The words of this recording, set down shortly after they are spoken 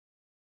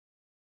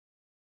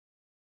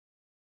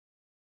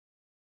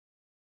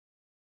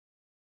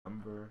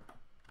number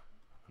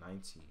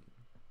 19.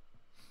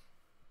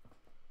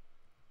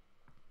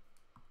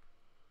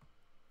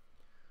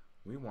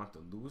 We want the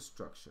Lewis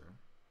structure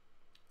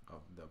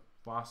of the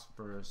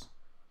phosphorus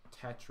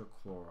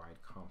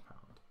tetrachloride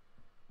compound.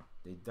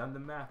 They've done the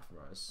math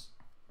for us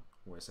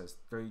where it says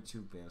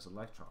 32 valence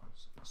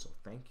electrons, so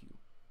thank you.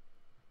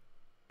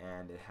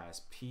 And it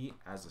has P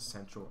as a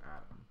central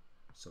atom,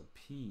 so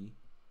PCl4+,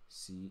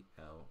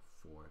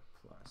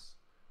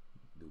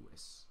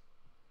 Lewis.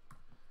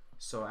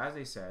 So as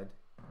they said,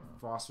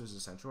 phosphorus is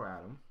a central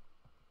atom,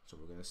 so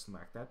we're going to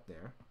smack that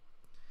there.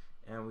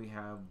 And we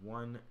have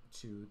 1,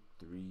 2,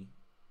 3,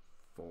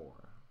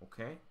 4.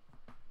 Okay?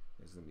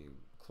 There's going to be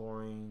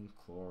chlorine,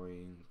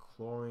 chlorine,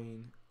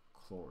 chlorine,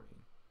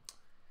 chlorine.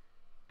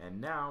 And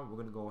now we're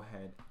going to go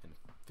ahead and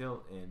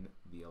fill in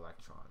the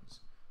electrons.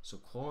 So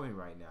chlorine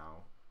right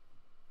now,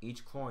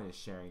 each chlorine is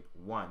sharing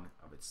 1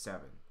 of its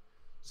 7.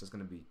 So it's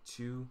going to be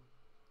 2,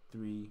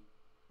 3,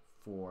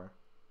 4,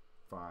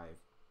 5,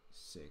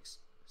 6,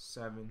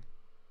 7,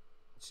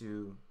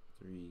 2,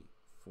 3,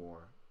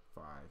 4,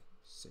 5,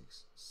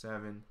 6,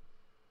 7,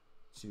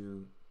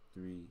 2,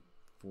 3,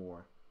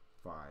 4,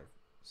 5,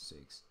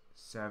 6,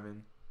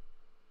 7,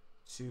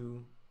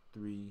 2,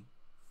 3,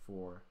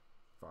 4,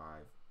 5,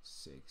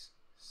 6,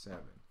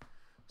 7.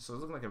 So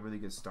it's looking like a really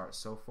good start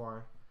so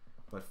far.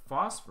 But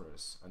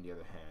phosphorus, on the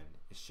other hand,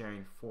 is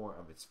sharing 4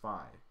 of its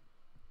 5.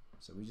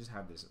 So we just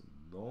have this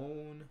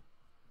lone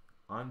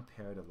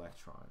unpaired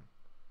electron.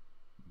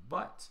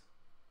 But,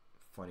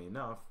 funny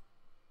enough,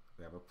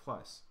 we have a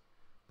plus.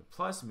 The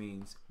plus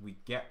means we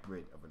get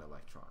rid of an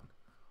electron.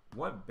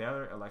 What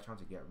better electron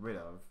to get rid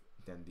of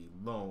than the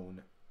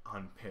lone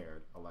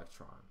unpaired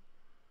electron?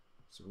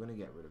 So we're going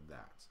to get rid of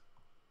that.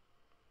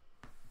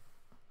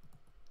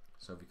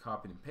 So if you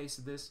copied and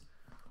pasted this,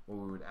 what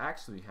we would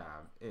actually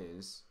have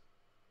is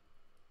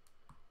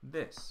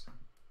this.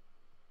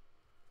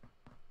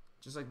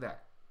 Just like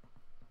that.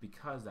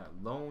 Because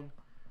that lone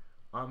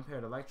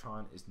unpaired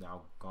electron is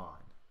now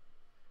gone.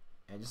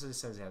 And just as it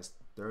says it has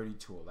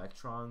 32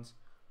 electrons,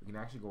 we can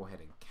actually go ahead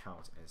and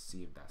count and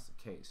see if that's the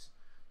case.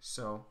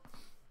 So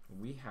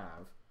we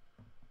have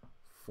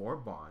 4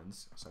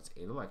 bonds, so that's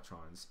 8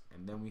 electrons,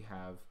 and then we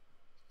have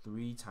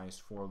 3 times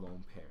 4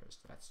 lone pairs.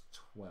 That's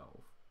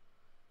 12.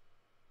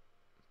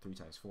 3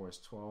 times 4 is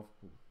 12.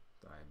 Ooh,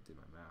 I did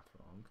my math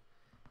wrong.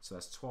 So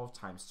that's 12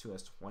 times 2,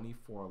 that's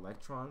 24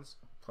 electrons,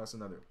 plus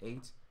another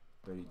 8,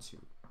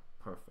 32.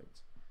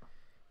 Perfect.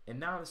 And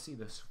now let's see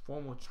this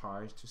formal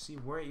charge to see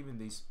where even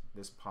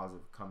this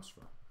positive comes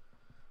from.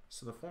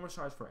 So the formal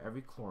charge for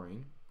every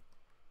chlorine,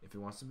 if it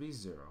wants to be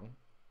 0,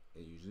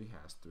 it usually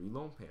has 3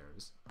 lone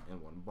pairs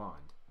and 1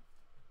 bond.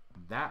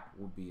 That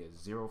will be a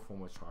 0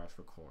 formal charge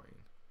for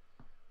chlorine.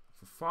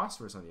 For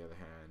phosphorus, on the other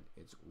hand,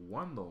 it's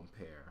 1 lone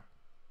pair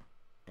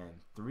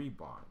and 3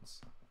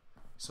 bonds.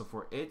 So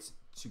for it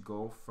to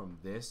go from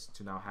this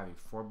to now having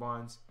 4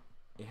 bonds,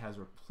 it has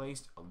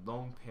replaced a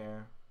lone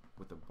pair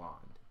with a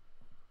bond.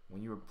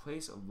 When you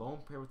replace a lone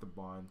pair with a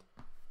bond,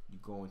 you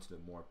go into the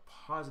more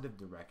positive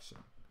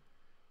direction,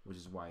 which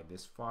is why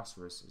this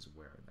phosphorus is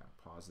where that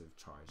positive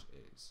charge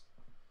is.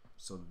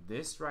 So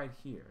this right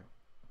here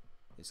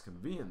is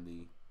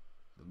conveniently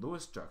the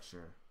Lewis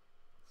structure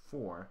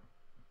for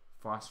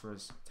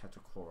phosphorus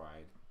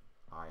tetrachloride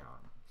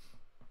ion.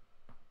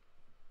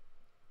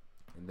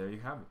 And there you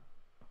have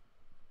it.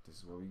 This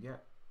is what we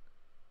get.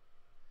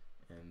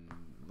 And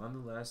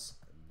nonetheless,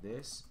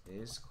 this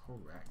is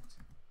correct.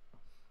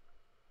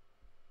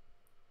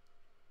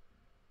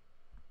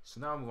 So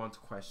now I'm going to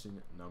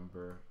question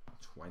number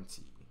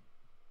 20.